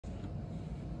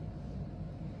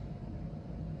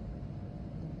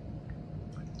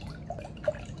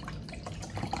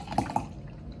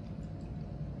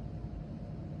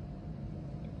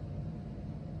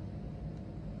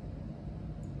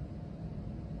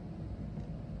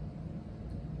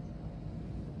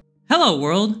Hello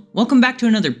world, welcome back to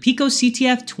another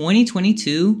picoCTF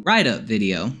 2022 write-up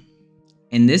video.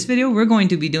 In this video, we're going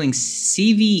to be doing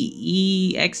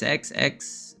CVE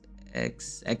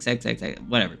XXXX-XXXX,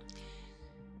 whatever.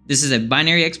 This is a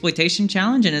binary exploitation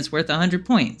challenge and it's worth 100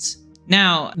 points.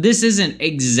 Now, this isn't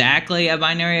exactly a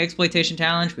binary exploitation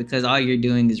challenge because all you're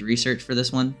doing is research for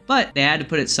this one, but they had to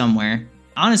put it somewhere.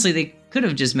 Honestly, they could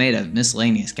have just made a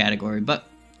miscellaneous category, but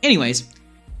anyways.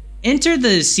 Enter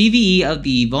the CVE of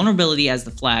the vulnerability as the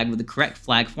flag with the correct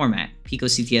flag format,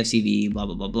 picoCTF CVE, blah,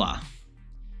 blah, blah, blah.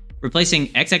 Replacing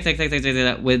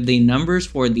XXXX with the numbers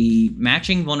for the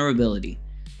matching vulnerability.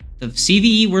 The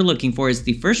CVE we're looking for is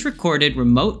the first recorded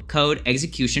remote code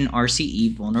execution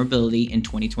RCE vulnerability in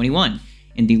 2021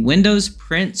 in the Windows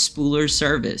Print Spooler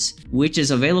service, which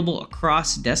is available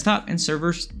across desktop and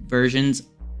server versions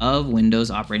of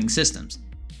Windows operating systems.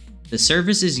 The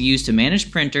service is used to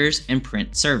manage printers and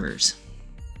print servers.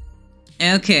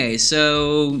 Okay,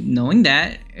 so knowing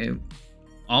that,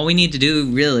 all we need to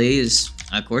do really is,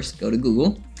 of course, go to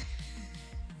Google.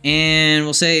 And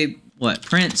we'll say, what?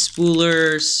 Print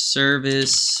Spooler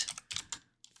Service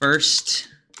First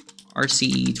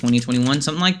RCE 2021,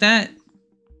 something like that.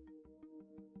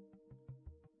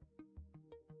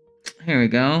 Here we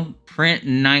go. Print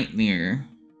Nightmare.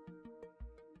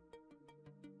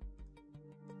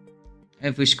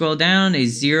 If we scroll down, a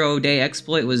 0-day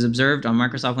exploit was observed on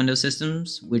Microsoft Windows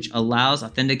systems, which allows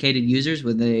authenticated users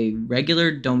with a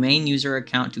regular domain user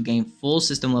account to gain full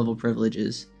system-level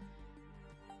privileges.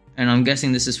 And I'm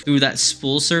guessing this is through that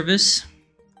spool service.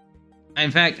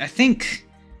 In fact, I think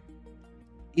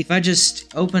if I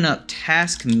just open up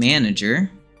Task Manager,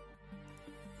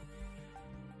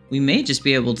 we may just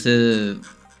be able to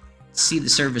see the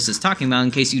service it's talking about in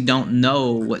case you don't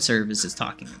know what service it's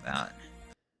talking about.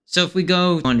 So if we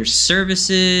go under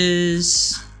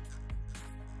services,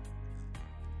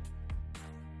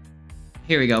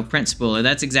 here we go, print spooler.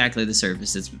 That's exactly the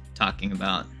service it's talking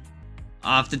about.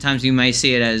 Oftentimes you might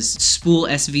see it as spool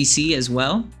SVC as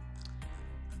well,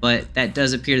 but that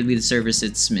does appear to be the service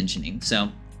it's mentioning.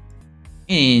 So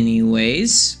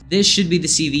anyways, this should be the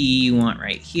CVE you want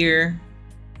right here.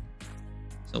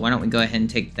 So why don't we go ahead and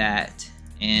take that,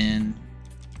 and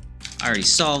I already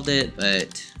solved it,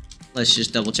 but let's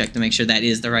just double check to make sure that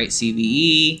is the right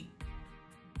CVE.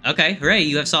 Okay, hooray,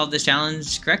 you have solved this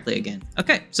challenge correctly again.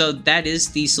 Okay, so that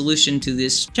is the solution to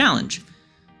this challenge.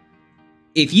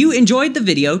 If you enjoyed the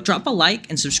video, drop a like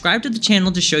and subscribe to the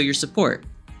channel to show your support.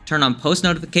 Turn on post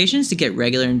notifications to get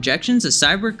regular injections of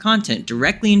cyber content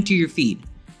directly into your feed.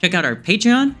 Check out our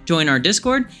Patreon, join our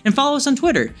Discord, and follow us on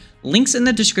Twitter. Links in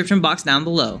the description box down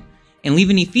below. And leave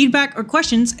any feedback or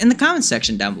questions in the comments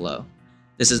section down below.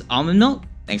 This is Almond Milk.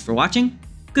 Thanks for watching.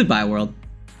 Goodbye, world.